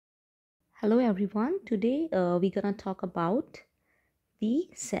Hello everyone. Today we're gonna talk about the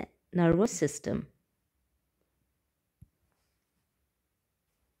nervous system.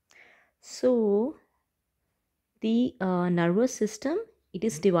 So the nervous system, it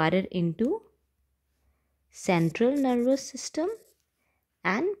is divided into central nervous system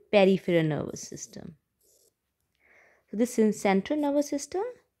and peripheral nervous system. So this central nervous system,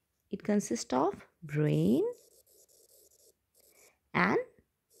 it consists of brain and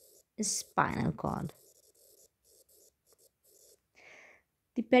spinal cord.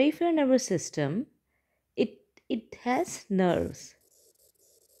 The peripheral nervous system, it has nerves,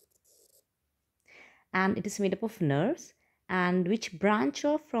 and it is made up of nerves and which branch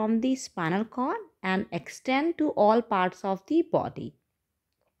off from the spinal cord and extend to all parts of the body.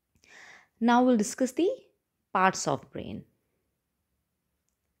 Now we'll discuss the parts of brain.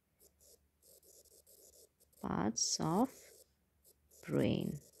 Parts of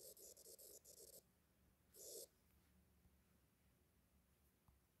brain.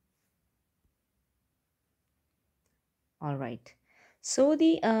 All right. So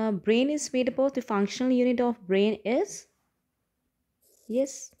the brain is made up of, the functional unit of brain is,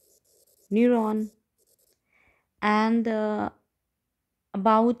 yes, neuron, and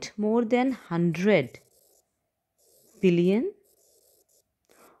about more than 100 billion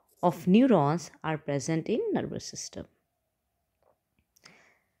of neurons are present in nervous system.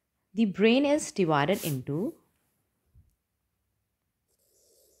 The brain is divided into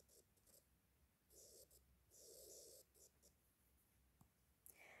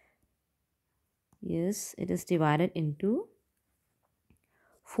it is divided into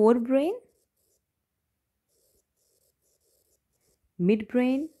forebrain,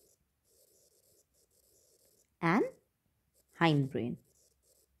 midbrain, and hindbrain.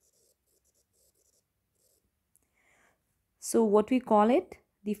 So what we call it,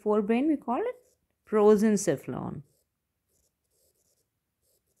 the forebrain, we call it prosencephalon.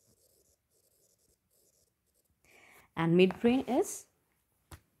 And midbrain is,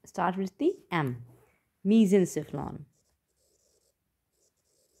 start with the M, mesencephalon.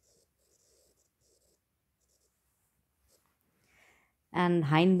 And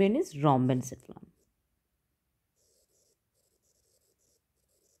hindbrain is rhombencephalon.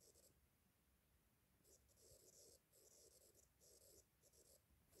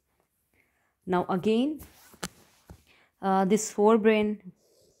 Now again, this forebrain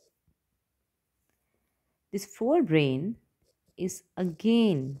is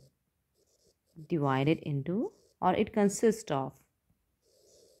again divided into, or it consists of,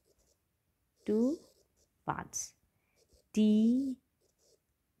 two parts: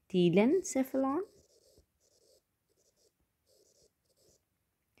 telencephalon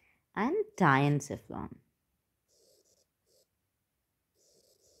and diencephalon.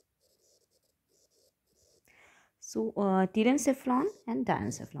 So telencephalon and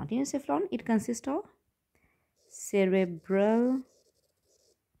diencephalon. Telencephalon, it consists of cerebral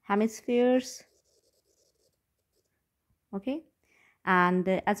hemispheres, okay, and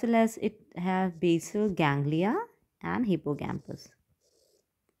as well as it have basal ganglia and hippocampus.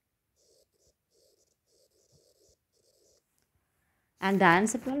 And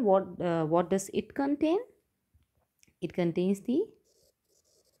diencephalon, what does it contain? It contains the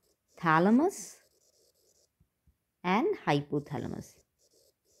thalamus and hypothalamus.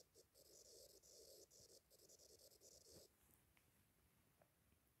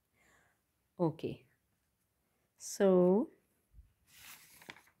 Okay, so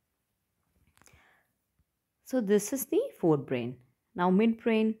this is the forebrain. Now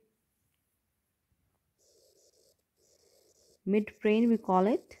midbrain we call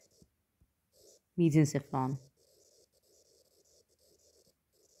it mesencephalon.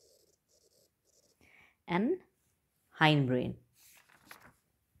 And hindbrain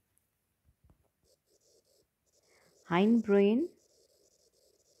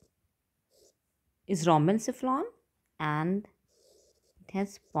is rhombencephalon, and it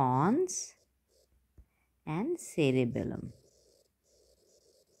has pons and cerebellum.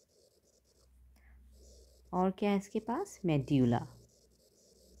 और क्या है इसके पास? medulla.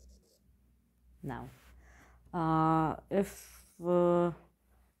 Now if we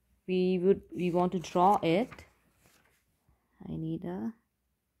want to draw it, I need a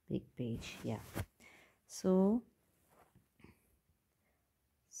big page. Yeah, so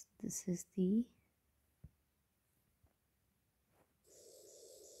this is the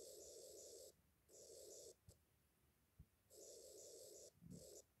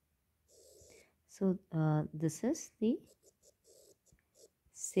this is the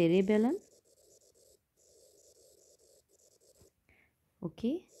cerebellum,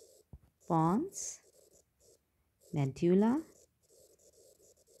 okay, pons, medulla,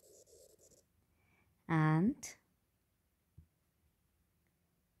 and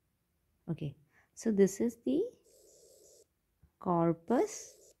okay, so this is the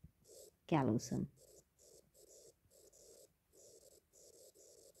corpus callosum.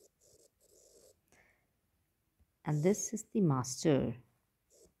 And this is the master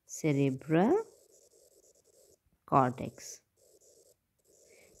cerebral cortex.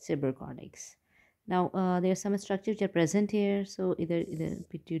 Cerebral cortex. Now there are some structures which are present here. So either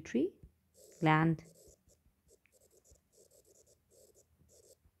pituitary gland,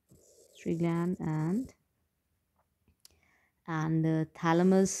 pituitary gland, and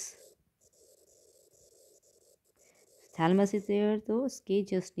thalamus. Thalamus is there, तो इसके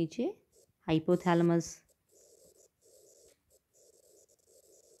just नीचे hypothalamus,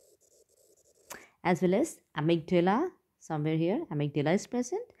 as well as amygdala. Somewhere here amygdala is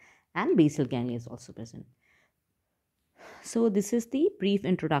present, and basal ganglia is also present. So this is the brief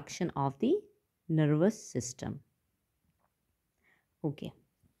introduction of the nervous system. Okay.